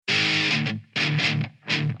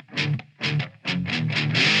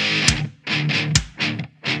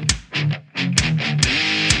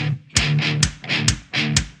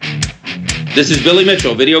This is Billy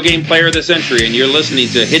Mitchell, Video Game Player of the Century, and you're listening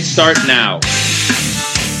to Hit Start Now.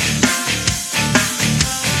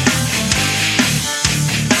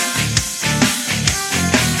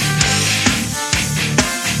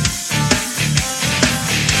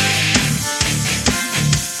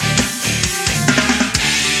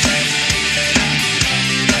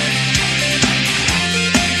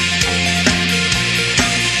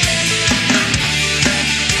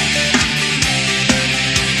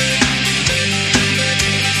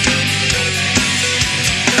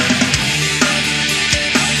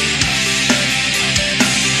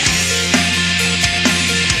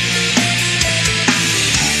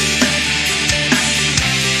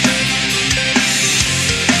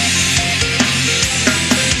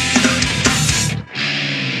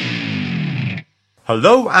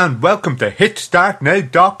 Hello and welcome to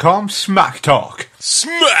HitStartNow.com Smack Talk.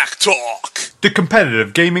 Smack Talk! The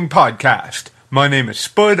competitive gaming podcast. My name is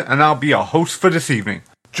Spud and I'll be your host for this evening.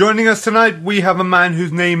 Joining us tonight we have a man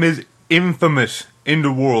whose name is infamous in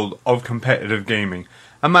the world of competitive gaming.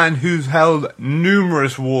 A man who's held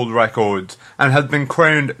numerous world records and has been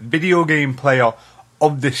crowned Video Game Player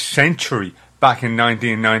of the Century back in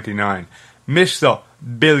 1999. Mr.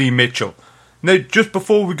 Billy Mitchell. Now just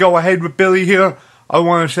before we go ahead with Billy here, I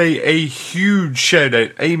want to say a huge shout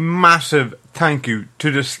out, a massive thank you to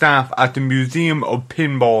the staff at the Museum of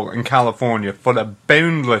Pinball in California for the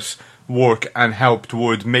boundless work and help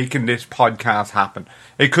towards making this podcast happen.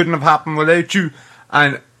 It couldn't have happened without you,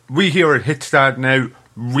 and we here at Hit Start Now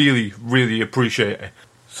really appreciate it.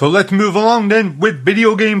 So let's move along then with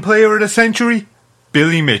Video Game Player of the Century,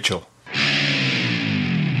 Billy Mitchell.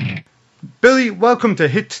 Billy, welcome to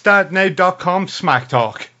HitStartNow.com Smack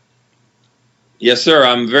Talk. Yes, sir.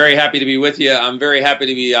 I'm very happy to be with you. I'm very happy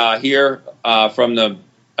to be here from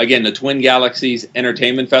the Twin Galaxies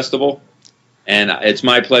Entertainment Festival. And it's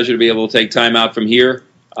my pleasure to be able to take time out from here.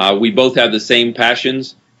 We both have the same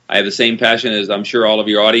passions. I have the same passion as I'm sure all of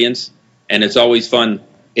your audience. And it's always fun.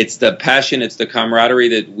 It's the passion, it's the camaraderie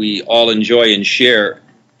that we all enjoy and share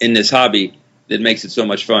in this hobby that makes it so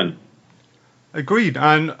much fun. Agreed,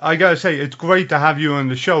 and I gotta say, it's great to have you on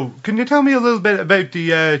the show. Can you tell me a little bit about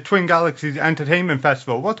the Twin Galaxies Entertainment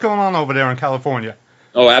Festival? What's going on over there in California?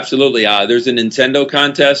 Oh, absolutely. There's a Nintendo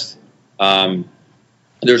contest.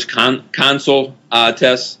 There's console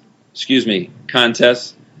contests.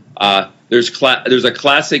 There's a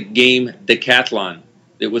classic game decathlon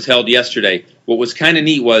that was held yesterday. What was kind of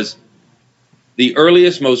neat was the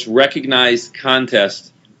earliest, most recognized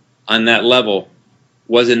contest on that level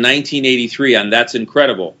was in 1983 on That's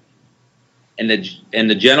Incredible. And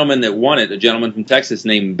the gentleman that won it, a gentleman from Texas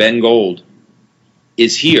named Ben Gold,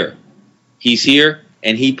 is here. He's here,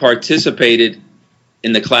 and he participated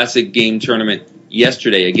in the classic game tournament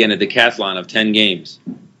yesterday, again, a decathlon of 10 games.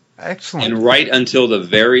 Excellent. And right until the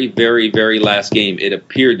very last game, it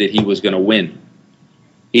appeared that he was going to win.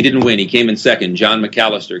 He didn't win. He came in second. John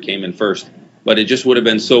McAllister came in first. But it just would have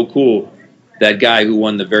been so cool. That guy who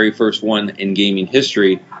won the very first one in gaming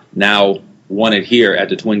history now won it here at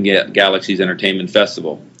the Twin Galaxies Entertainment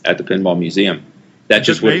Festival at the Pinball Museum. That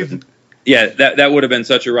just would, that would have been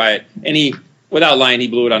such a riot. And he, without lying, he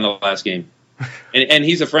blew it on the last game. And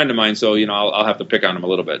he's a friend of mine, so I'll have to pick on him a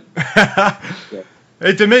little bit. Yeah.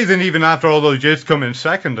 It's amazing, even after all those years, come in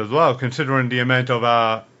second as well, considering the amount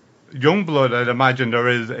of young blood I'd imagine there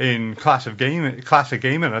is in classic gaming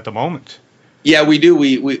at the moment. Yeah, we do.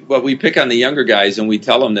 We pick on the younger guys, and we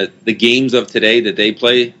tell them that the games of today that they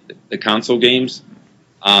play, the console games,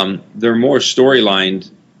 they're more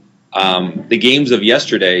storylined. The games of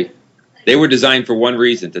yesterday, they were designed for one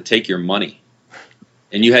reason, to take your money.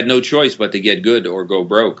 And you had no choice but to get good or go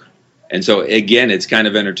broke. And so, again, it's kind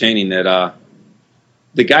of entertaining that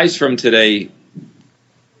the guys from today,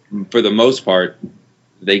 for the most part,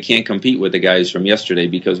 they can't compete with the guys from yesterday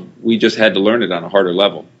because we just had to learn it on a harder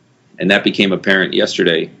level. And that became apparent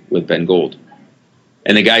yesterday with Ben Gold.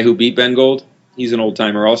 And the guy who beat Ben Gold, he's an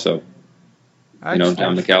old-timer also. John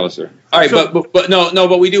McAllister. All right, but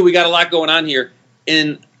we got a lot going on here.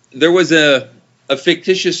 And there was a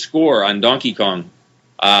fictitious score on Donkey Kong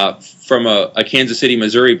from a Kansas City,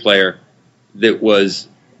 Missouri player that was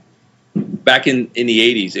back in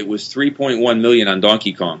the 80s. It was $3.1 million on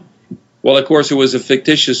Donkey Kong. Well, of course, it was a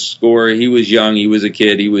fictitious score. He was young. He was a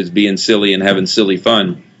kid. He was being silly and having silly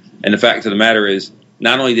fun. And the fact of the matter is,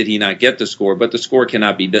 not only did he not get the score, but the score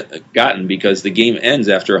cannot be gotten because the game ends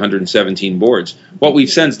after 117 boards. What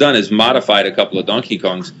we've since done is modified a couple of Donkey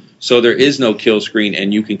Kongs, so there is no kill screen,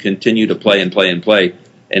 and you can continue to play and play and play.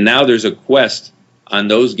 And now there's a quest on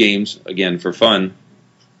those games, again, for fun,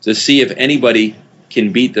 to see if anybody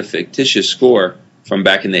can beat the fictitious score from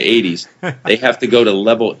back in the 80s. They have to go to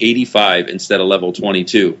level 85 instead of level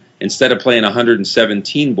 22. Instead of playing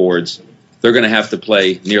 117 boards, they're going to have to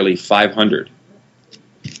play nearly 500.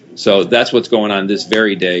 So that's what's going on this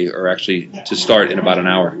very day, or actually to start in about an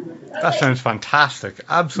hour. That sounds fantastic.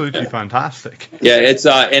 Absolutely fantastic. Yeah, it's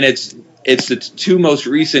the two most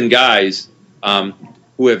recent guys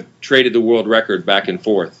who have traded the world record back and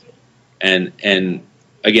forth. And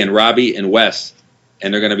again, Robbie and Wes,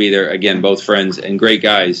 and they're going to be there again, both friends and great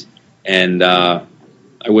guys. And I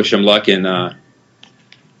wish them luck, and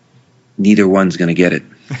neither one's going to get it.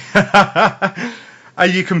 Are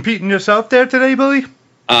you competing yourself there today, Billy?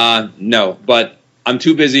 No, but I'm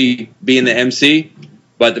too busy being the MC.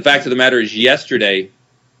 But the fact of the matter is, yesterday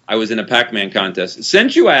I was in a Pac-Man contest.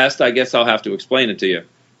 Since you asked, I guess I'll have to explain it to you.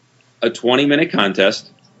 A 20-minute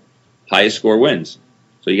contest, highest score wins.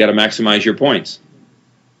 So you got to maximize your points.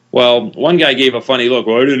 Well, one guy gave a funny look.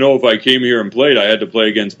 Well, I didn't know if I came here and played, I had to play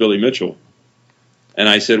against Billy Mitchell. And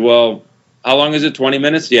I said, well, how long is it, 20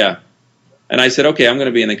 minutes? Yeah. And I said, okay, I'm going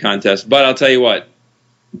to be in the contest. But I'll tell you what,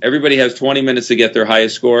 everybody has 20 minutes to get their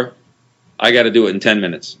highest score. I got to do it in 10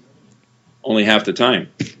 minutes. Only half the time.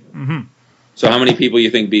 Mm-hmm. So how many people you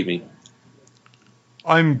think beat me?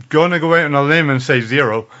 I'm going to go out on a limb and say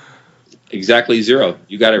 0. Exactly 0.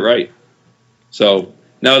 You got it right. So,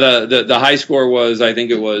 no, the high score was, I think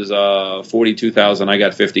it was 42,000. I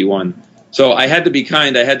got 51. So I had to be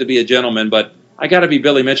kind. I had to be a gentleman, but I got to be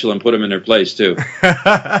Billy Mitchell and put them in their place, too.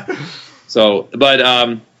 So,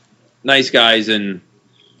 but nice guys. And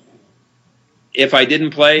if I didn't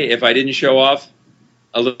play, if I didn't show off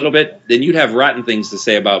a little bit, then you'd have rotten things to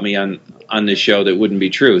say about me on this show that wouldn't be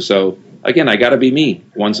true. So, again, I got to be me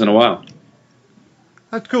once in a while.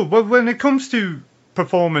 That's cool. But when it comes to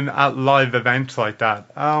performing at live events like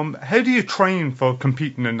that, how do you train for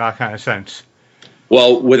competing in that kind of sense?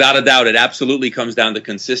 Well, without a doubt, it absolutely comes down to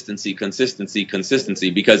consistency,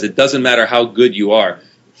 because it doesn't matter how good you are.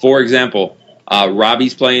 For example,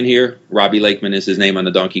 Robbie's playing here. Robbie Lakeman is his name on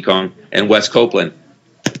the Donkey Kong, and Wes Copeland.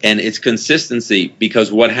 And it's consistency,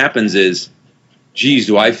 because what happens is, geez,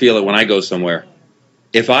 do I feel it when I go somewhere.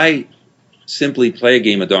 If I simply play a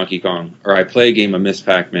game of Donkey Kong, or I play a game of Miss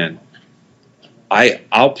Pac-Man,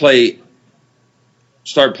 I'll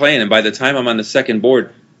start playing, and by the time I'm on the second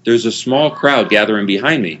board, there's a small crowd gathering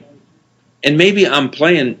behind me. And maybe I'm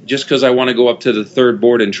playing just because I want to go up to the third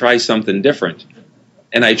board and try something different.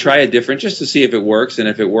 And I try it different just to see if it works, and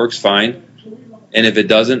if it works, fine. And if it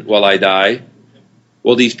doesn't, well, I die.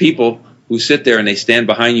 Well, these people who sit there and they stand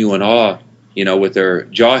behind you in awe, with their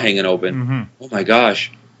jaw hanging open, mm-hmm. Oh my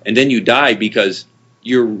gosh. And then you die because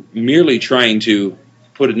you're merely trying to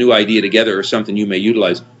put a new idea together or something you may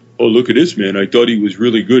utilize. Oh, look at this man. I thought he was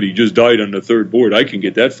really good. He just died on the third board. I can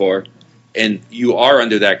get that far. And you are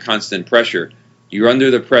under that constant pressure. You're under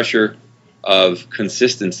the pressure of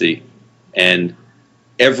consistency. And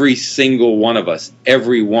every single one of us,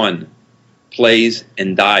 everyone plays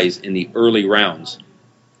and dies in the early rounds.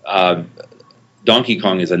 Donkey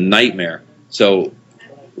Kong is a nightmare. So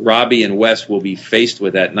Robbie and Wes will be faced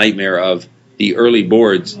with that nightmare of the early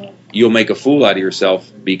boards. You'll make a fool out of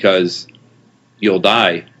yourself because you'll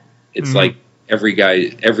die. It's mm-hmm. like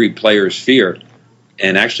every player's fear.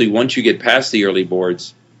 And actually, once you get past the early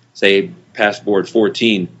boards, say past board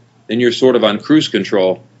 14, then you're sort of on cruise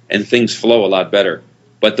control and things flow a lot better.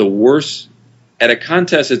 But the worst, at a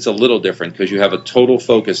contest, it's a little different because you have a total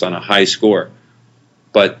focus on a high score.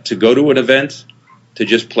 But to go to an event, to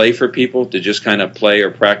just play for people, to just kind of play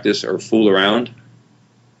or practice or fool around,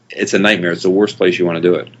 it's a nightmare. It's the worst place you want to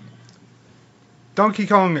do it. Donkey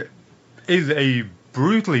Kong is a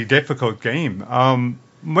brutally difficult game.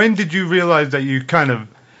 When did you realize that you kind of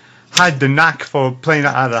had the knack for playing it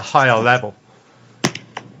at a higher level?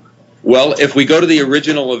 Well, if we go to the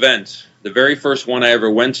original event, the very first one I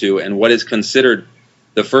ever went to, and what is considered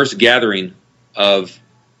the first gathering of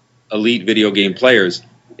elite video game players,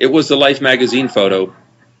 it was the Life magazine photo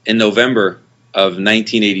in November of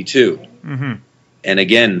 1982. Mm-hmm. And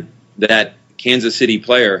again, that Kansas City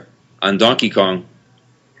player on Donkey Kong,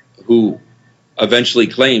 who eventually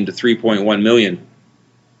claimed 3.1 million,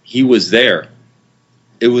 he was there.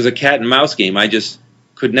 It was a cat and mouse game. I just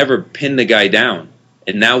could never pin the guy down.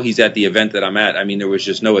 And now he's at the event that I'm at. I mean, there was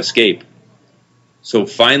just no escape. So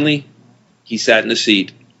finally, he sat in the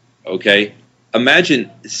seat. Okay? Imagine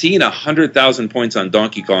seeing 100,000 points on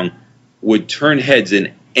Donkey Kong would turn heads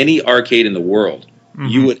in any arcade in the world. Mm-hmm.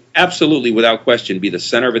 You would absolutely, without question, be the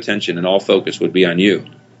center of attention, and all focus would be on you.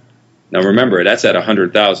 Now remember, that's at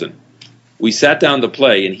 100,000. We sat down to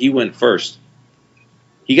play, and he went first.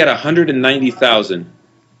 He got 190,000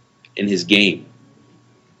 in his game.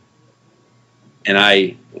 And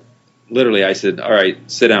I said, all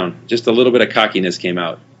right, sit down. Just a little bit of cockiness came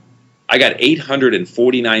out. I got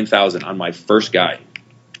 849,000 on my first guy.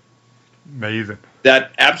 Amazing.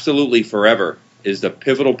 That absolutely forever is the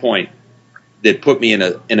pivotal point that put me in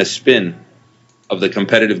a spin of the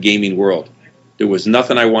competitive gaming world. There was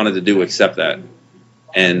nothing I wanted to do except that.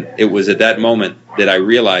 And it was at that moment that I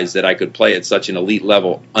realized that I could play at such an elite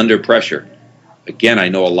level under pressure. Again, I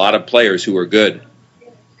know a lot of players who are good.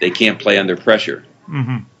 They can't play under pressure.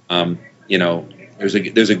 Mm-hmm.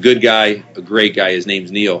 There's a good guy, a great guy. His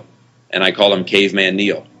name's Neil, and I call him Caveman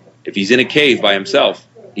Neil. If he's in a cave by himself,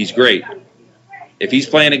 he's great. If he's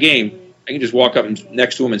playing a game, I can just walk up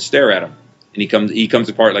next to him and stare at him, and he comes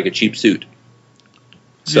apart like a cheap suit.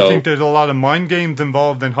 Do you think there's a lot of mind games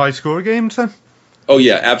involved in high score games then? Oh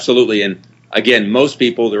yeah, absolutely. And again, most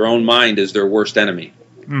people, their own mind is their worst enemy.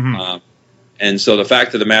 Mm-hmm. And so the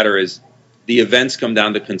fact of the matter is, the events come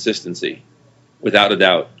down to consistency, without a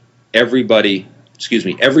doubt.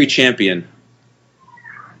 Every champion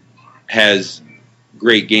has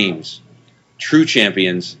great games. True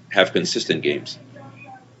champions have consistent games.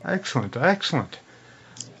 Excellent.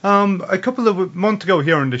 A couple of months ago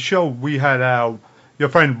here on the show, we had your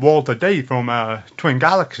friend Walter Day from Twin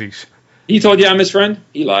Galaxies. He told you I'm his friend?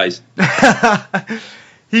 He lies.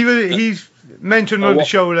 He's mentioned on the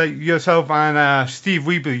show that yourself and Steve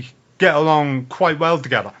Weebly get along quite well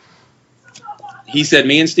together. He said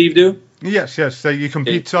me and Steve do? Yes. That you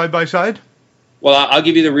compete side by side? Well, I'll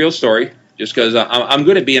give you the real story, just because I'm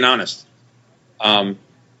good at being honest. I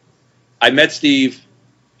met Steve.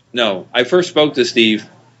 No, I first spoke to Steve.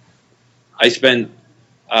 I spent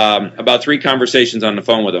about 3 conversations on the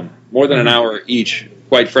phone with him, more than an hour each,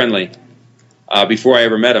 quite friendly, before I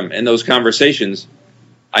ever met him. In those conversations,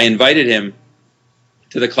 I invited him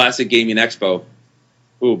to the Classic Gaming Expo.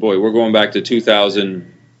 Oh boy, we're going back to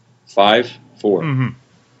 2005, 4. Mm-hmm.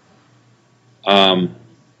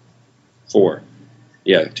 4.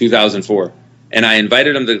 Yeah, 2004. And I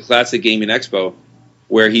invited him to the Classic Gaming Expo,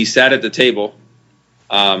 where he sat at the table,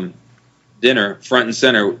 dinner, front and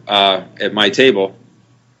center, at my table.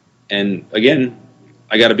 And again,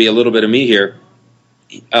 I got to be a little bit of me here.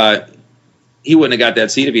 He wouldn't have got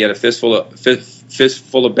that seat if he had a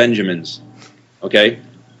fistful of Benjamins. Okay?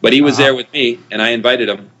 But he was there with me, and I invited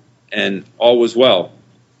him, and all was well.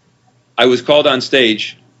 I was called on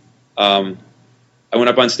stage. I went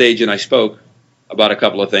up on stage and I spoke about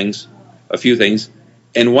a few things.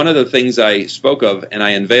 And one of the things I spoke of, and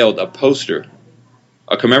I unveiled a poster,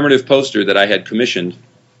 a commemorative poster that I had commissioned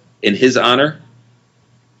in his honor,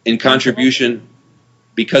 in contribution,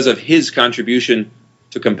 because of his contribution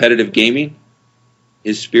to competitive gaming,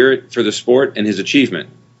 his spirit for the sport, and his achievement.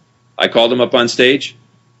 I called him up on stage,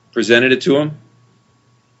 presented it to him.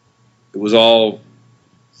 It was all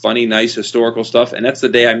funny, nice, historical stuff, and that's the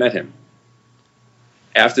day I met him.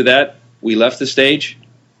 After that, we left the stage.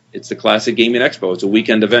 It's the Classic Gaming Expo. It's a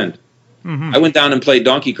weekend event. Mm-hmm. I went down and played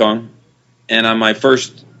Donkey Kong, and on my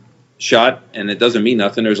first shot, and it doesn't mean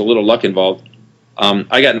nothing, there's a little luck involved,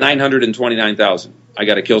 I got 929,000. I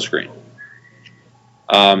got a kill screen.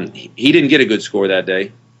 He didn't get a good score that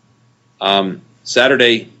day.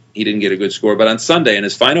 Saturday, he didn't get a good score, but on Sunday, in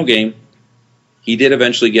his final game, he did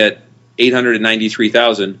eventually get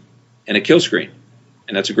 893,000 and a kill screen,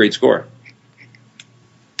 and that's a great score.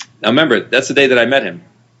 Now remember, that's the day that I met him.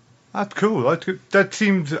 That's cool. That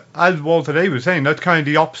seems, as Walter Day was saying, that's kind of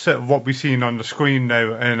the opposite of what we've seen on the screen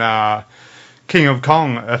now in King of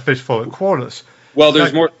Kong, A Fistful at Quarters. Well,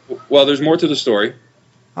 there's more. Well, there's more to the story.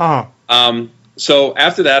 So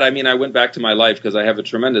after that, I went back to my life, because I have a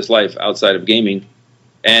tremendous life outside of gaming,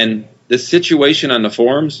 and the situation on the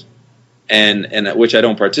forums, and which I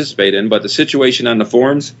don't participate in, but the situation on the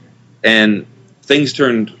forums, and things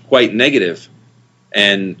turned quite negative,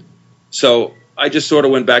 and so I just sort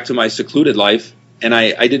of went back to my secluded life, and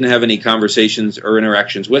I didn't have any conversations or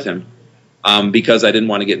interactions with him, because I didn't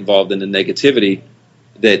want to get involved in the negativity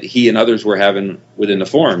that he and others were having within the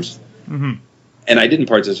forums. Mm-hmm. And I didn't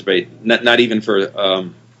participate, not even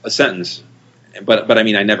for a sentence. But I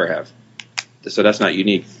never have. So that's not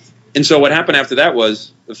unique. And so what happened after that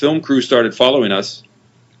was the film crew started following us,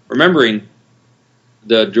 remembering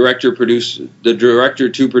the director,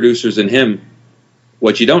 two producers, and him.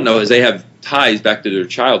 What you don't know is they have ties back to their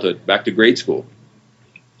childhood, back to grade school.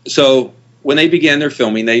 So when they began their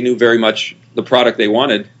filming, they knew very much the product they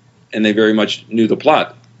wanted, and they very much knew the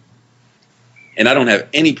plot. And I don't have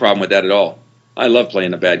any problem with that at all. I love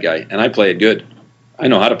playing a bad guy, and I play it good. I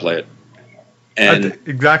know how to play it. And that's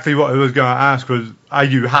exactly what I was going to ask was, are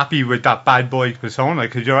you happy with that bad boy persona?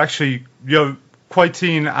 Because you're quite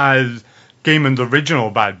seen as gaming's original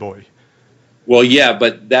bad boy. Well, yeah,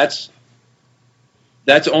 but that's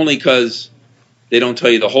only because they don't tell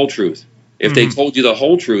you the whole truth. If they told you the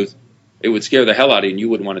whole truth, it would scare the hell out of you, and you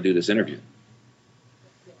wouldn't want to do this interview.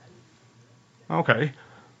 Okay.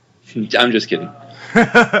 I'm just kidding.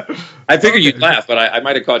 I figured you'd laugh, but I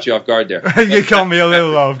might have caught you off guard there. You caught me a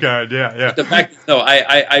little off guard, yeah. The fact, no,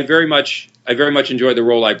 I very much enjoy the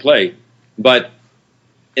role I play, but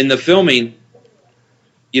in the filming,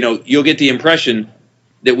 you'll get the impression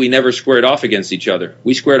that we never squared off against each other.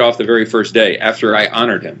 We squared off the very first day after I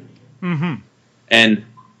honored him. Mm-hmm. And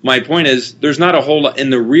my point is, there's not a whole lot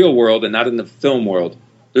in the real world and not in the film world.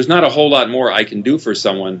 There's not a whole lot more I can do for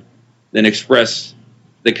someone than express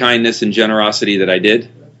the kindness and generosity that I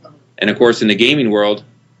did. And of course, in the gaming world,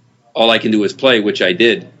 all I can do is play, which I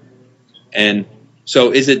did. And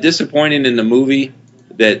so is it disappointing in the movie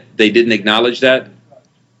that they didn't acknowledge that?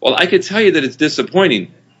 Well, I could tell you that it's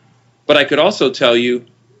disappointing, but I could also tell you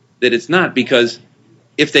that it's not, because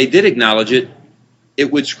if they did acknowledge it,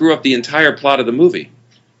 it would screw up the entire plot of the movie.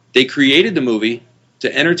 They created the movie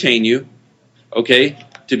to entertain you, okay,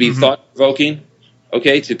 to be thought-provoking,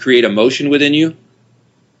 okay, to create emotion within you,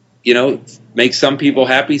 make some people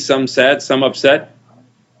happy, some sad, some upset.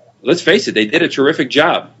 Let's face it, they did a terrific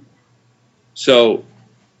job. So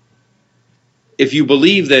if you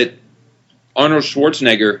believe that Arnold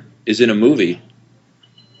Schwarzenegger is in a movie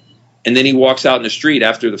and then he walks out in the street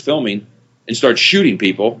after the filming and starts shooting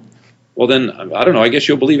people, well then, I don't know, I guess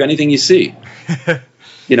you'll believe anything you see.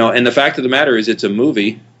 And the fact of the matter is it's a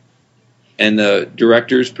movie, and the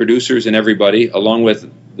directors, producers, and everybody, along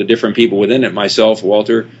with the different people within it, myself,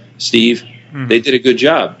 Walter, Steve, they did a good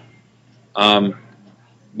job.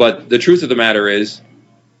 But the truth of the matter is,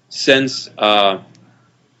 since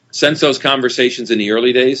those conversations in the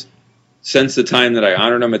early days, since the time that I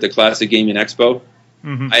honored him at the Classic Gaming Expo,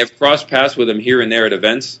 I have crossed paths with him here and there at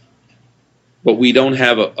events, but we don't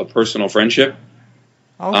have a personal friendship.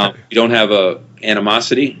 Okay. We don't have a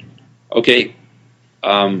animosity. Okay.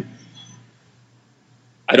 I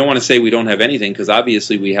don't want to say we don't have anything, because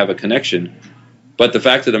obviously we have a connection. But the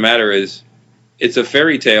fact of the matter is, it's a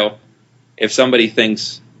fairy tale if somebody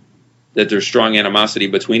thinks that there's strong animosity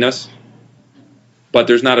between us, but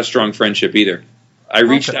there's not a strong friendship either. I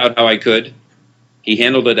reached out how I could. He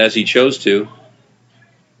handled it as he chose to.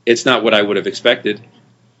 It's not what I would have expected.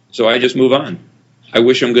 So I just move on. I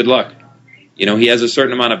wish him good luck. He has a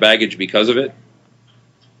certain amount of baggage because of it.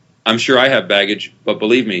 I'm sure I have baggage, but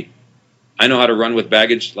believe me, I know how to run with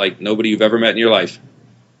baggage like nobody you've ever met in your life.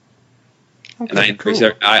 Okay, and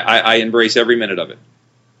I embrace every minute of it.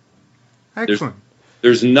 Excellent.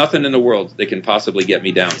 There's nothing in the world that can possibly get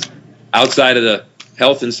me down. Outside of the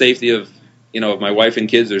health and safety of my wife and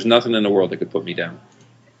kids, there's nothing in the world that could put me down.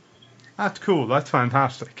 That's cool. That's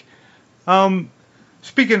fantastic.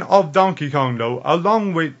 Speaking of Donkey Kong, though,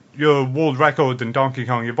 along with your world record in Donkey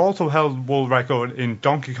Kong, you've also held world record in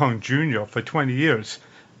Donkey Kong Jr. for 20 years.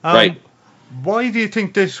 Right. Why do you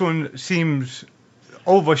think this one seems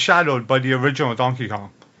overshadowed by the original Donkey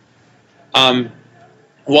Kong?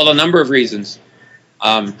 Well, a number of reasons.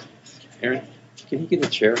 Aaron, can you get a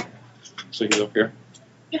chair so he's up here?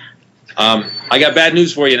 Yeah. I got bad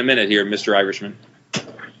news for you in a minute here, Mr. Irishman.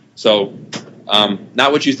 So,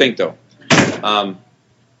 not what you think, though.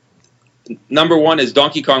 Number one is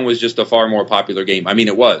Donkey Kong was just a far more popular game. I mean,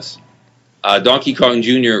 it was. Donkey Kong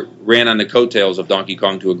Jr. ran on the coattails of Donkey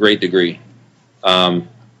Kong to a great degree.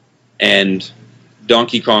 And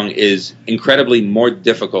Donkey Kong is incredibly more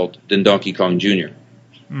difficult than Donkey Kong Jr.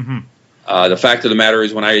 The fact of the matter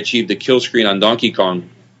is, when I achieved the kill screen on Donkey Kong,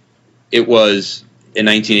 it was in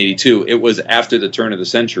 1982. It was after the turn of the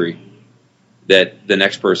century that the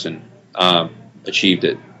next person achieved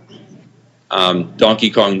it.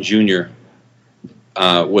 Donkey Kong Jr.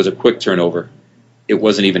 Was a quick turnover. It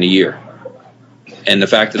wasn't even a year. And the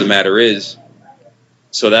fact of the matter is,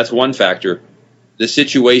 so that's one factor. The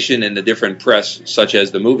situation and the different press, such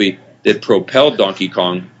as the movie, that propelled Donkey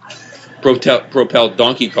Kong,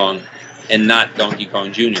 and not Donkey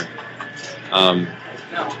Kong Jr.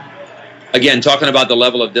 Again, talking about the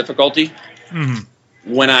level of difficulty,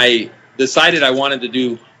 when I decided I wanted to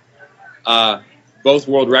do both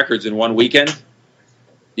world records in one weekend,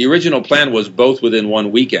 the original plan was both within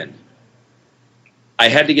one weekend. I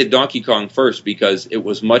had to get Donkey Kong first because it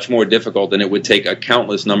was much more difficult and it would take a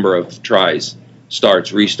countless number of tries,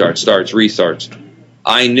 starts, restarts, starts, restarts.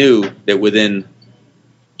 I knew that within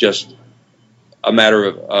just a matter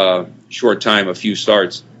of short time, a few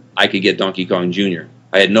starts, I could get Donkey Kong Jr.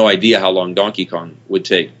 I had no idea how long Donkey Kong would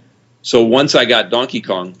take. So once I got Donkey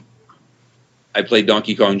Kong, I played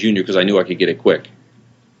Donkey Kong Jr. because I knew I could get it quick.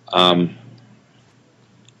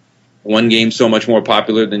 one game's so much more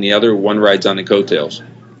popular than the other. One rides on the coattails.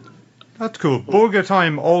 That's cool. Burger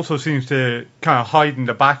Time also seems to kind of hide in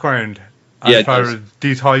the background Yeah, as it far does. as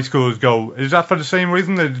these high schools go. Is that for the same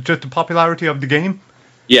reason? That it's just the popularity of the game?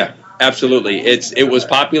 Yeah, absolutely. It was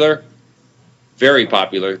popular, very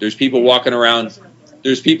popular. There's people walking around.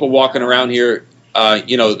 There's people walking around here.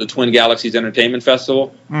 The Twin Galaxies Entertainment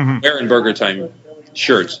Festival. Mhm. Wearing Burger Time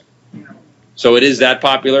shirts. So it is that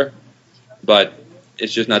popular, but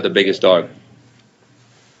it's just not the biggest dog.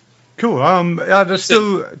 Cool. Yeah, there's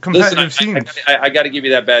still competitive scenes. I got to give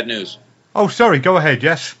you that bad news. Oh, sorry. Go ahead.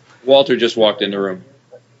 Yes. Walter just walked in the room.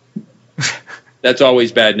 That's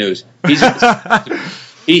always bad news. He's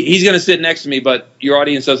going to sit next to me, but your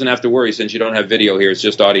audience doesn't have to worry since you don't have video here. It's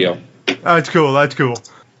just audio. That's cool. That's cool.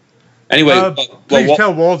 Anyway, Please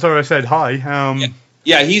tell Walter I said hi.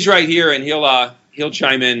 Yeah, he's right here, and he'll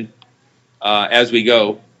chime in as we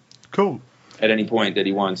go Cool. at any point that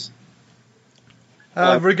he wants.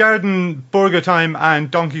 Regarding Burger Time and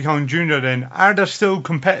Donkey Kong Jr., then, are there still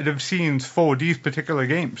competitive scenes for these particular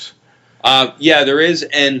games? Yeah, there is,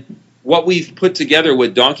 and what we've put together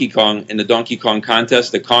with Donkey Kong in the Donkey Kong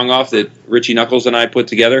contest, the Kong Off that Richie Knuckles and I put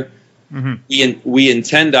together, we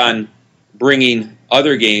intend on bringing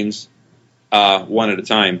other games, one at a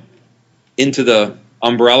time, into the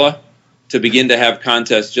umbrella to begin to have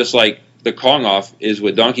contests just like the Kong Off is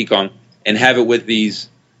with Donkey Kong, and have it with these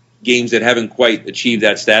games that haven't quite achieved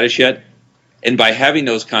that status yet. And by having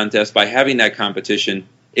those contests, by having that competition,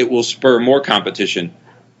 it will spur more competition.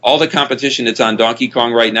 All the competition that's on Donkey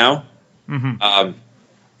Kong right now,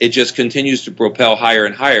 it just continues to propel higher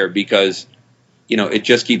and higher because, it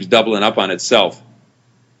just keeps doubling up on itself.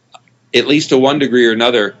 At least to one degree or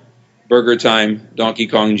another, Burger Time, Donkey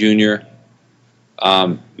Kong Jr.,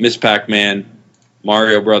 Miss Pac-Man,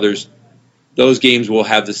 Mario Brothers, those games will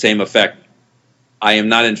have the same effect. I am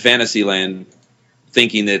not in Fantasyland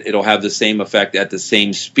thinking that it'll have the same effect at the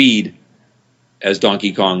same speed as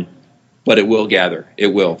Donkey Kong, but it will gather. It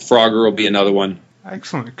will. Frogger will be another one.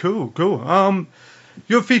 Excellent. Cool.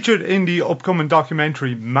 You're featured in the upcoming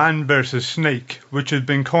documentary Man vs. Snake, which has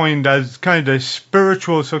been coined as kind of the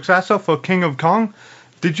spiritual successor for King of Kong.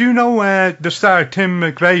 Did you know the star Tim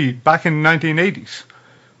McRae back in the 1980s?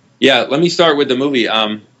 Yeah, let me start with the movie.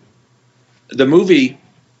 The movie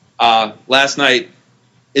last night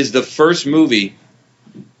is the first movie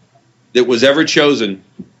that was ever chosen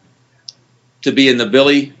to be in the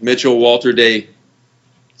Billy Mitchell Walter Day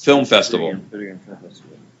Film Festival.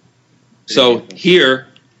 So here,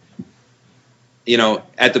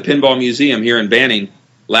 at the Pinball Museum here in Banning,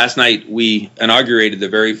 last night we inaugurated the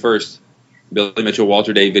very first Billy Mitchell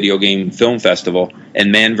Walter Day Video Game Film Festival,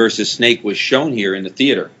 and Man vs. Snake was shown here in the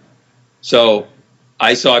theater. So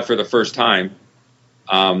I saw it for the first time.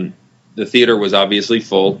 The theater was obviously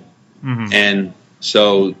full, and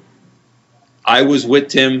so I was with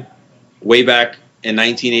Tim way back in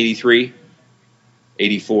 1983,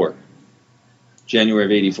 84, January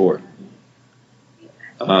of 84.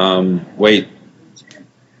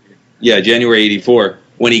 January 84,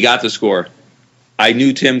 when he got the score. I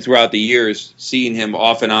knew Tim throughout the years, seeing him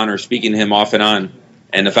off and on or speaking to him off and on,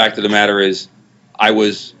 and the fact of the matter is I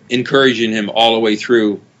was encouraging him all the way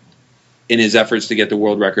through in his efforts to get the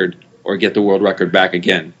world record or get the world record back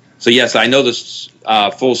again. So yes, I know this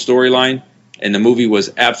full storyline, and the movie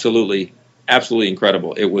was absolutely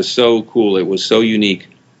incredible. It was so cool. It was so unique.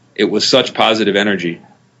 It was such positive energy.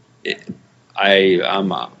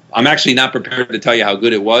 I'm actually not prepared to tell you how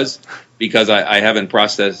good it was because I haven't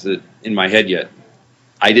processed it in my head yet.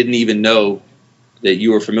 I didn't even know that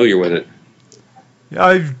you were familiar with it.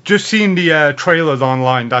 I've just seen the trailers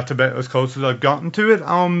online. That's about as close as I've gotten to it.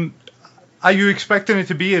 Are you expecting it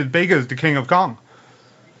to be as big as the King of Kong?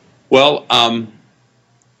 Well,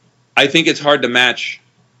 I think it's hard to match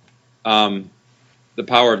the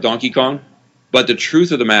power of Donkey Kong, but the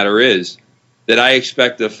truth of the matter is that I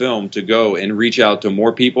expect the film to go and reach out to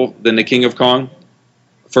more people than the King of Kong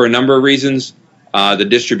for a number of reasons. The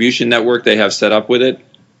distribution network they have set up with it,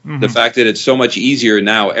 the fact that it's so much easier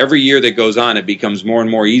now. Every year that goes on, it becomes more and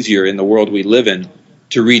more easier in the world we live in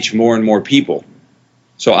to reach more and more people.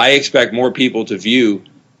 So I expect more people to view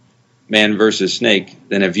Man vs. Snake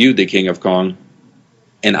than have viewed the King of Kong.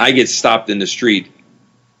 And I get stopped in the street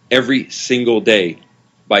every single day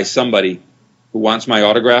by somebody who wants my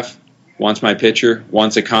autograph, wants my picture,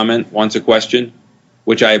 wants a comment, wants a question,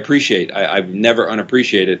 which I appreciate. I've never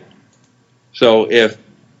unappreciated. So if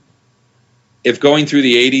going through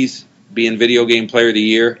the 80s, being Video Game Player of the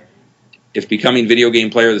Year, if becoming Video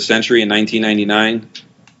Game Player of the Century in 1999,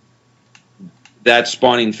 that's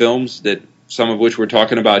spawning films that some of which we're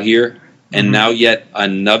talking about here, and now yet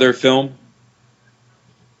another film.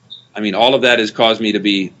 I mean, all of that has caused me to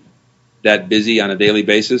be that busy on a daily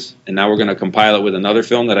basis, and now we're going to compile it with another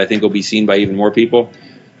film that I think will be seen by even more people.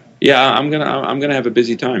 Yeah, I'm gonna have a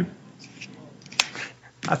busy time.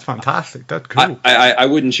 That's fantastic. That's cool. I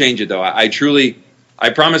wouldn't change it though. I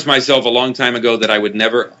promised myself a long time ago that I would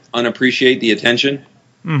never unappreciate the attention,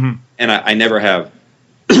 and I never have.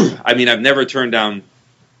 I mean, I've never turned down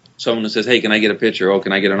someone who says, "Hey, can I get a picture? Oh,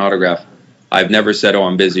 can I get an autograph?" I've never said, "Oh,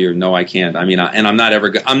 I'm busy," or "No, I can't." I mean, I'm never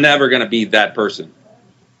going to be that person.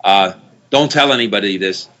 Don't tell anybody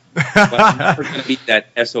this, but I'm never going to be that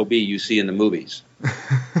SOB you see in the movies.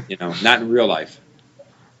 Not in real life.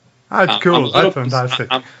 That's cool. That's fantastic.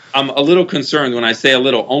 I'm a little concerned when I say a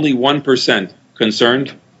little, only 1%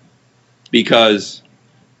 concerned, because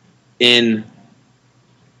in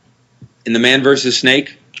The Man vs.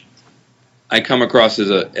 Snake, I come across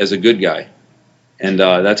as a good guy, and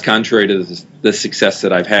that's contrary to the success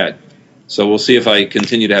that I've had. So we'll see if I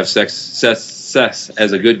continue to have success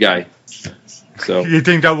as a good guy. So you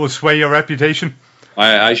think that will sway your reputation?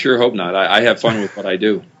 I sure hope not. I have fun with what I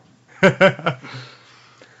do.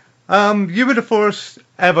 You were the first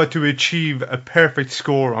ever to achieve a perfect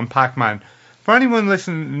score on Pac-Man. For anyone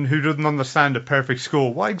listening who doesn't understand a perfect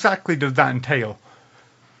score, what exactly does that entail?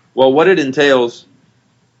 Well, what it entails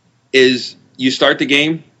is you start the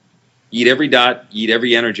game, you eat every dot, you eat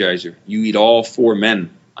every energizer. You eat all 4 men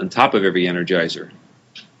on top of every energizer.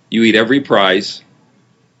 You eat every prize.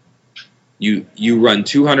 You run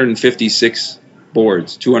 256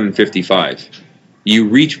 boards, 255. You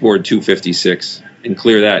reach board 256 and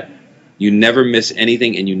clear that. You never miss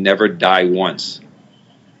anything, and you never die once.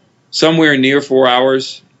 Somewhere near 4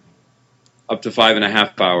 hours, up to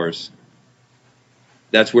 5.5 hours.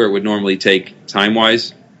 That's where it would normally take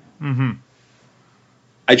time-wise.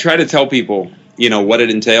 I try to tell people, what it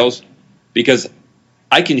entails, because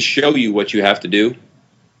I can show you what you have to do,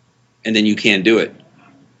 and then you can't do it.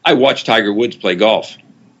 I watched Tiger Woods play golf.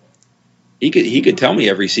 He could tell me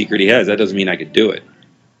every secret he has. That doesn't mean I could do it.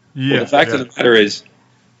 Yeah, well, the fact of the matter is,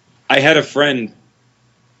 I had a friend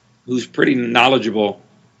who's pretty knowledgeable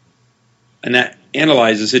and that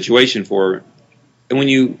analyzed the situation for her. And when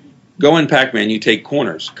you go in Pac-Man, you take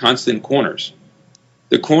corners, constant corners.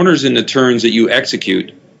 The corners and the turns that you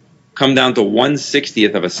execute come down to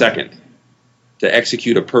 1/60th of a second to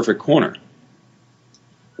execute a perfect corner.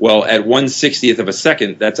 Well, at 1/60th of a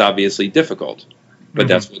second, that's obviously difficult, but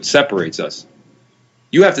that's what separates us.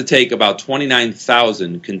 You have to take about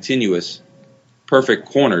 29,000 continuous perfect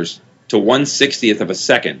corners to 1/60th of a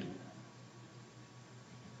second.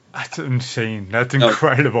 That's insane. That's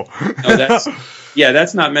incredible. No,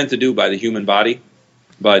 that's not meant to do by the human body,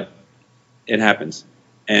 but it happens.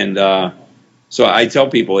 And so I tell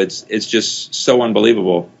people it's just so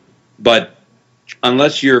unbelievable. But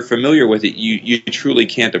unless you're familiar with it, you truly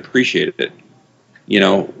can't appreciate it.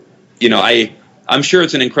 I'm sure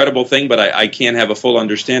it's an incredible thing, but I can't have a full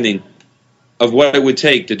understanding of what it would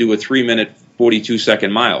take to do a 3-minute,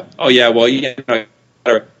 42-second mile. Oh yeah, well you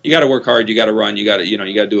got to work hard, you got to run, you got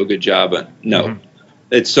to do a good job. But no,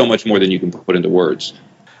 it's so much more than you can put into words.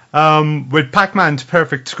 With Pac-Man's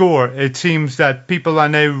perfect score, it seems that people are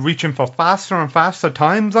now reaching for faster and faster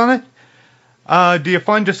times on it. Do you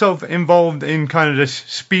find yourself involved in kind of this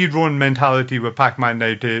speedrun mentality with Pac-Man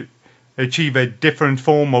now to achieve a different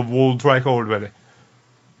form of world record with it?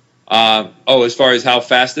 As far as how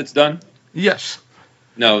fast it's done? Yes.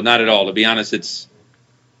 No, not at all. To be honest, it's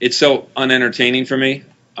so unentertaining for me.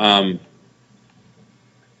 All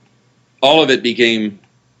of it became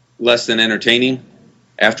less than entertaining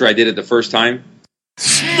after I did it the first time.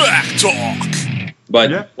 Smack Talk!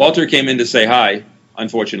 But Walter came in to say hi,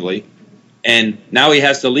 unfortunately, and now he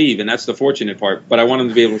has to leave, and that's the fortunate part. But I want him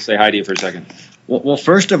to be able to say hi to you for a second. Well,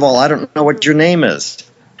 first of all, I don't know what your name is.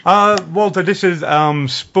 Walter, this is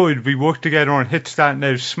Spud. We worked together on Hitstart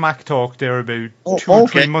Now Smack Talk there about 2 or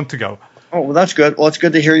 3 months ago. Oh, well, that's good. Well, it's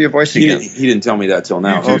good to hear your voice again. He didn't tell me that till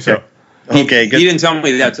now. Okay. Okay, good. He didn't tell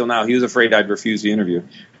me that till now. He was afraid I'd refuse the interview.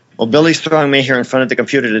 Well, Billy's throwing me here in front of the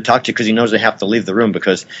computer to talk to you because he knows I have to leave the room,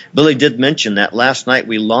 because Billy did mention that last night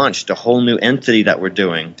we launched a whole new entity that we're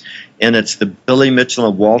doing, and it's the Billy Mitchell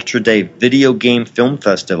and Walter Day Video Game Film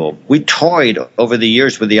Festival. We toyed over the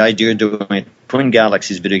years with the idea of doing a Twin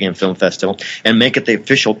Galaxies Video Game Film Festival and make it the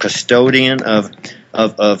official custodian of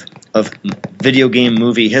video game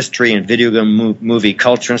movie history and video game movie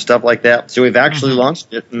culture and stuff like that. So we've actually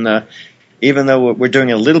launched it, and even though we're doing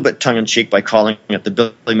it a little bit tongue-in-cheek by calling it the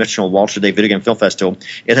Billy Mitchell and Walter Day Video Game Film Festival,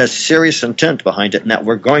 it has serious intent behind it, and that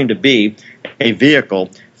we're going to be a vehicle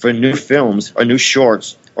for new films or new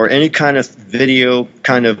shorts or any kind of video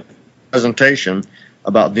kind of presentation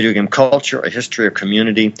about video game culture, a history of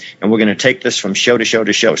community, and we're going to take this from show to show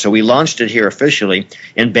to show. So we launched it here officially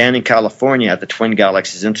in Banning, California at the Twin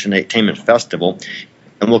Galaxies Entertainment Festival,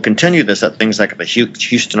 and we'll continue this at things like the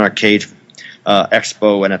Houston Arcade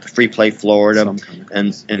Expo and at the Free Play Florida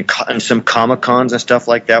and some Comic Cons and stuff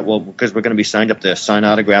like that. Well, because we're going to be signed up to sign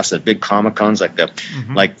autographs at big Comic Cons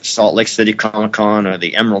like Salt Lake City Comic Con or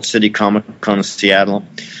the Emerald City Comic Con in Seattle.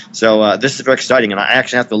 So this is very exciting, and I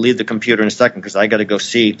actually have to leave the computer in a second because I got to go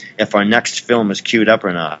see if our next film is queued up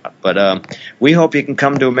or not. But we hope you can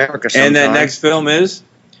come to America sometime. And that next film is?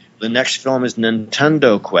 The next film is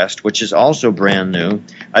Nintendo Quest, which is also brand new.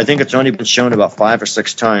 I think it's only been shown about 5 or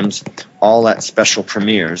 6 times, all at special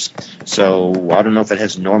premieres. So I don't know if it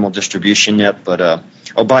has normal distribution yet, but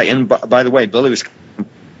by the way, Billy was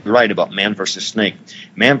right about Man vs. Snake.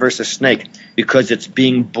 Man vs. Snake, because it's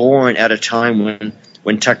being born at a time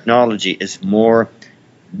when technology is more,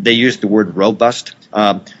 they use the word robust.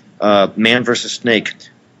 Man vs. Snake,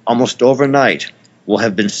 almost overnight, will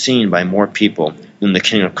have been seen by more people than the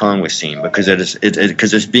King of Kong was seen, because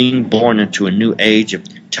it's being born into a new age of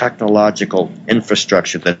technological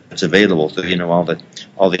infrastructure that's available through all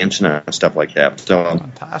the internet and stuff like that. So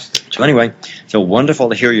fantastic. So anyway, so wonderful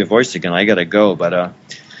to hear your voice again. I got to go, but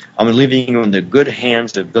I'm leaving you in the good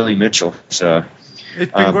hands of Billy Mitchell. So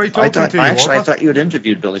it's been great talking to you. I thought you had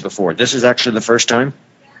interviewed Billy before. This is actually the first time?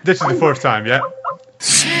 This is the first time, yeah.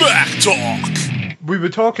 Smack Talk. We were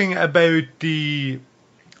talking about the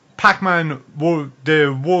Pac-Man,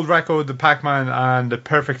 the world record, the Pac-Man, and the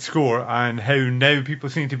perfect score, and how now people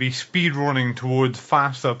seem to be speed running towards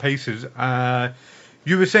faster paces.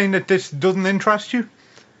 You were saying that this doesn't interest you?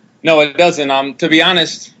 No, it doesn't. To be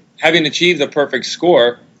honest, having achieved the perfect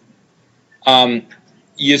score,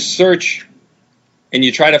 you search and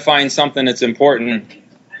you try to find something that's important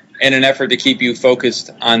in an effort to keep you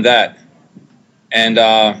focused on that. And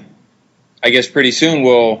I guess pretty soon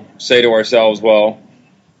we'll say to ourselves, well,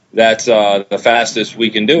 that's the fastest we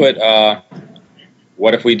can do it.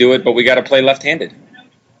 What if we do it, but we got to play left-handed?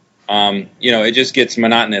 It just gets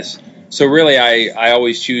monotonous. So really, I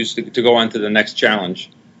always choose to go on to the next challenge,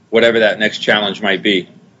 whatever that next challenge might be.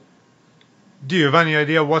 Do you have any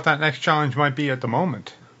idea what that next challenge might be at the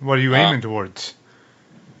moment? What are you aiming towards?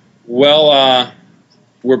 Well,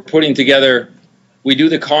 we're putting together, we do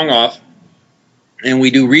the Kong-Off, and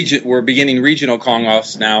we're beginning regional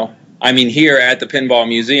Kong-Offs now. I mean, here at the Pinball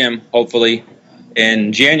Museum, hopefully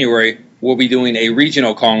in January, we'll be doing a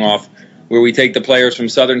regional Kong-Off where we take the players from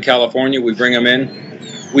Southern California, we bring them in,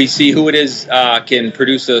 we see who it is can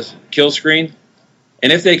produce a kill screen,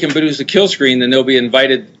 and if they can produce a kill screen, then they'll be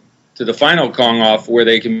invited to the final Kong-Off where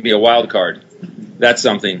they can be a wild card. That's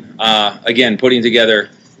something. Again, putting together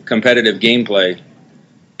competitive gameplay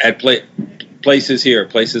at places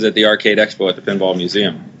at the Arcade Expo at the Pinball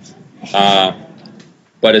Museum.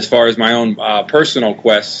 But as far as my own personal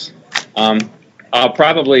quests, I'll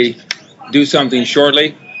probably do something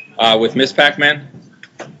shortly with Miss Pac-Man.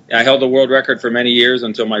 I held the world record for many years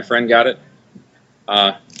until my friend got it.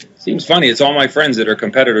 Seems funny, it's all my friends that are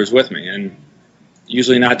competitors with me, and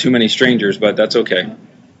usually not too many strangers, but that's okay.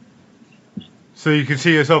 So you can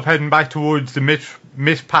see yourself heading back towards the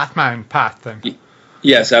Miss Pac-Man path then?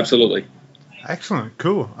 Yes, absolutely. Excellent,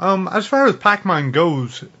 cool. As far as Pac-Man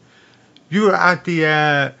goes, you were at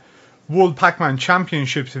the World Pac-Man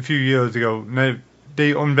Championships a few years ago. Now,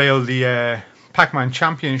 they unveiled the Pac-Man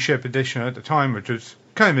Championship edition at the time, which was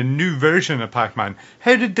kind of a new version of Pac-Man.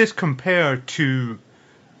 How did this compare to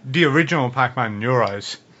the original Pac-Man in your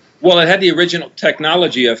eyes? Well, it had the original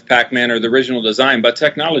technology of Pac-Man, or the original design, but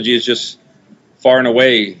technology is just far and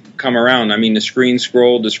away come around. I mean, the screen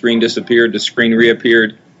scrolled, the screen disappeared, the screen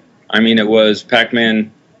reappeared. I mean, it was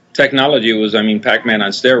Pac-Man technology. It was, Pac-Man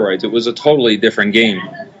on steroids. It was a totally different game.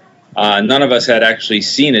 None of us had actually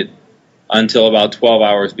seen it until about 12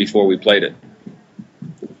 hours before we played it.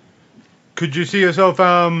 Could you see yourself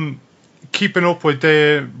keeping up with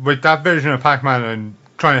that version of Pac-Man and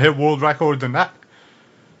trying to hit world records in that?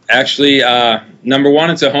 Actually, number one,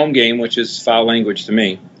 it's a home game, which is foul language to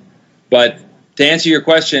me. But to answer your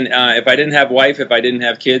question, if I didn't have wife, if I didn't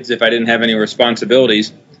have kids, if I didn't have any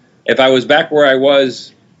responsibilities, if I was back where I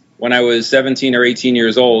was when I was 17 or 18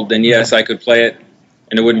 years old, then yes, I could play it,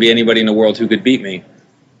 and there wouldn't be anybody in the world who could beat me.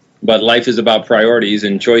 But life is about priorities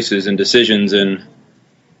and choices and decisions, and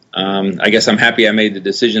I guess I'm happy I made the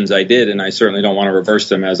decisions I did, and I certainly don't want to reverse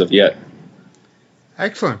them as of yet.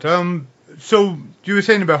 Excellent. So you were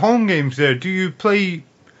saying about home games there. Do you play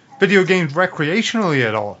video games recreationally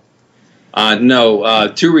at all?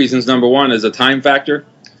 No. Two reasons. Number one is a time factor.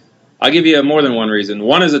 I'll give you more than one reason.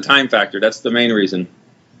 One is a time factor. That's the main reason.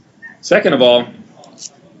 Second of all,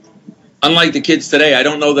 unlike the kids today, I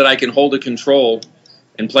don't know that I can hold a control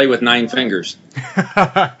and play with 9 fingers.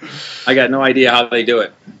 I got no idea how they do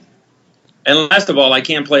it. And last of all, I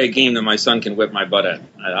can't play a game that my son can whip my butt at.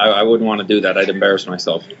 I wouldn't want to do that. I'd embarrass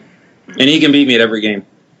myself. And he can beat me at every game.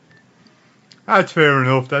 That's fair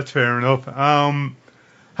enough.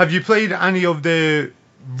 Have you played any of the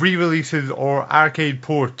re-releases or arcade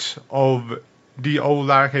ports of the old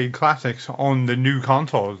arcade classics on the new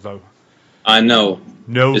consoles, though? No.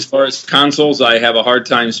 No. As far as consoles, I have a hard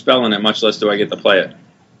time spelling it, much less do I get to play it.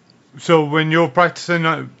 So when you're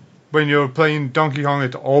practicing, when you're playing Donkey Kong,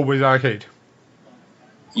 it's always arcade?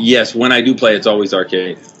 Yes, when I do play, it's always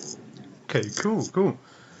arcade. Okay, cool.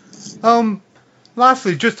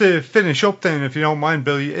 Lastly, just to finish up then, if you don't mind,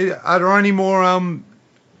 Billy, are there any more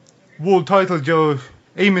world titles you're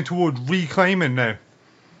aiming towards reclaiming now?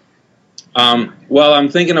 Well, I'm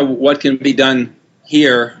thinking of what can be done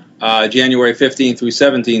here, January 15th through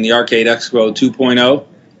 17th, the Arcade Expo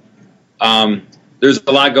 2.0. There's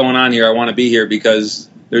a lot going on here. I want to be here because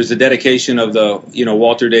there's the dedication of the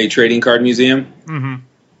Walter Day Trading Card Museum. Mm-hmm.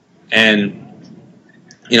 And,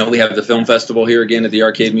 we have the film festival here again at the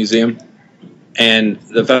Arcade Museum. And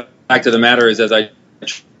the fact of the matter is, as I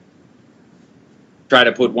try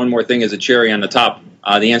to put one more thing as a cherry on the top,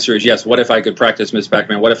 the answer is yes. What if I could practice Miss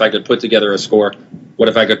Pac-Man? What if I could put together a score? What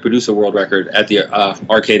if I could produce a world record at the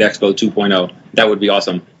Arcade Expo 2.0? That would be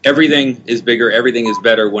awesome. Everything is bigger. Everything is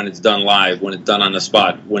better when it's done live, when it's done on the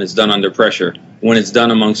spot, when it's done under pressure, when it's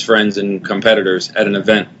done amongst friends and competitors at an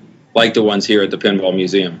event like the ones here at the Pinball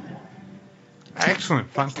Museum. Excellent.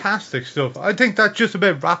 Fantastic stuff. I think that just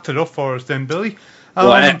about wrapped it up for us then, Billy.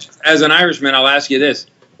 Well, as an Irishman, I'll ask you this.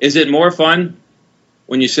 Is it more fun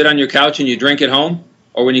when you sit on your couch and you drink at home,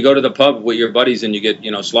 or when you go to the pub with your buddies and you get,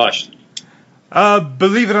 sloshed?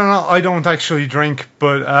 Believe it or not, I don't actually drink,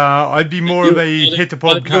 but I'd be more of a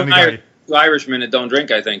hit-the-pub kind of guy. Two Irishmen that don't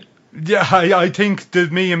drink, I think. Yeah, I think there's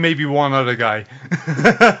me and maybe one other guy.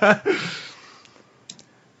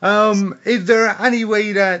 Is there any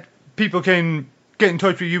way that people can get in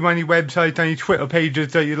touch with you, any websites, any Twitter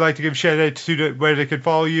pages that you'd like to give shout-outs to where they could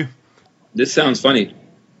follow you? This sounds funny.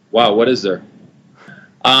 Wow, what is there?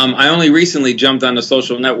 I only recently jumped on the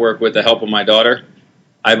social network with the help of my daughter.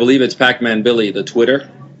 I believe it's Pac-Man Billy, the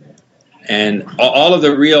Twitter. And all of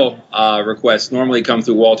the real requests normally come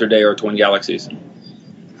through Walter Day or Twin Galaxies.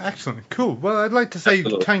 Excellent. Cool. Well, I'd like to say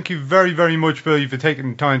thank you very, very much, Billy, for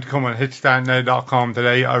taking the time to come on HitsThatNow.com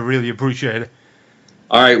today. I really appreciate it.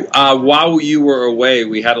 All right. While you were away,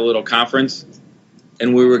 we had a little conference,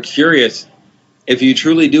 and we were curious if you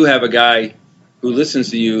truly do have a guy who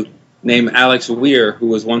listens to you named Alex Weir, who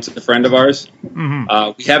was once a friend of ours.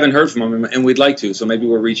 Mm-hmm. We haven't heard from him, and we'd like to, so maybe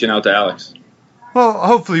we're reaching out to Alex. Well,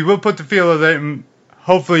 hopefully we'll put the feelers out, and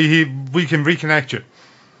hopefully we can reconnect you.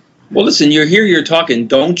 Well, listen, you're here, you're talking.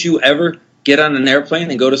 Don't you ever get on an airplane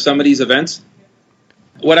and go to some of these events?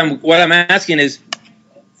 What I'm asking is,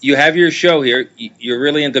 you have your show here. You're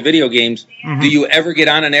really into video games. Mm-hmm. Do you ever get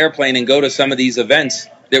on an airplane and go to some of these events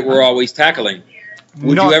that we're always tackling?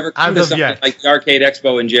 Would you ever come to something like the Arcade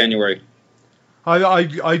Expo in January?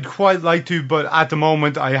 I'd quite like to, but at the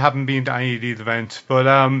moment I haven't been to any of these events. But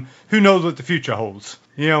who knows what the future holds?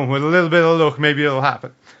 With a little bit of luck, maybe it'll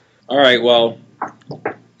happen. All right, well,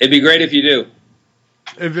 it'd be great if you do.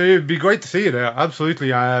 It'd be great to see you there.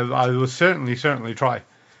 Absolutely, I will certainly try.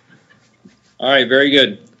 All right, very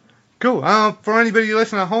good. Cool. For anybody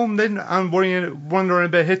listening at home then and wondering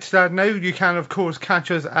about HitStart Now, you can of course catch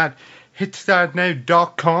us at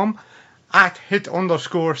HitStartNow.com, at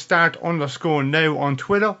hit_start_now on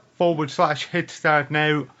Twitter,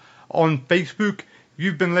 /HitStartNow on Facebook.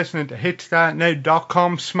 You've been listening to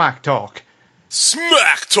HitStartNow.com Smack Talk.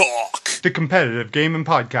 Smack Talk! The competitive gaming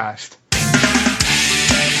podcast.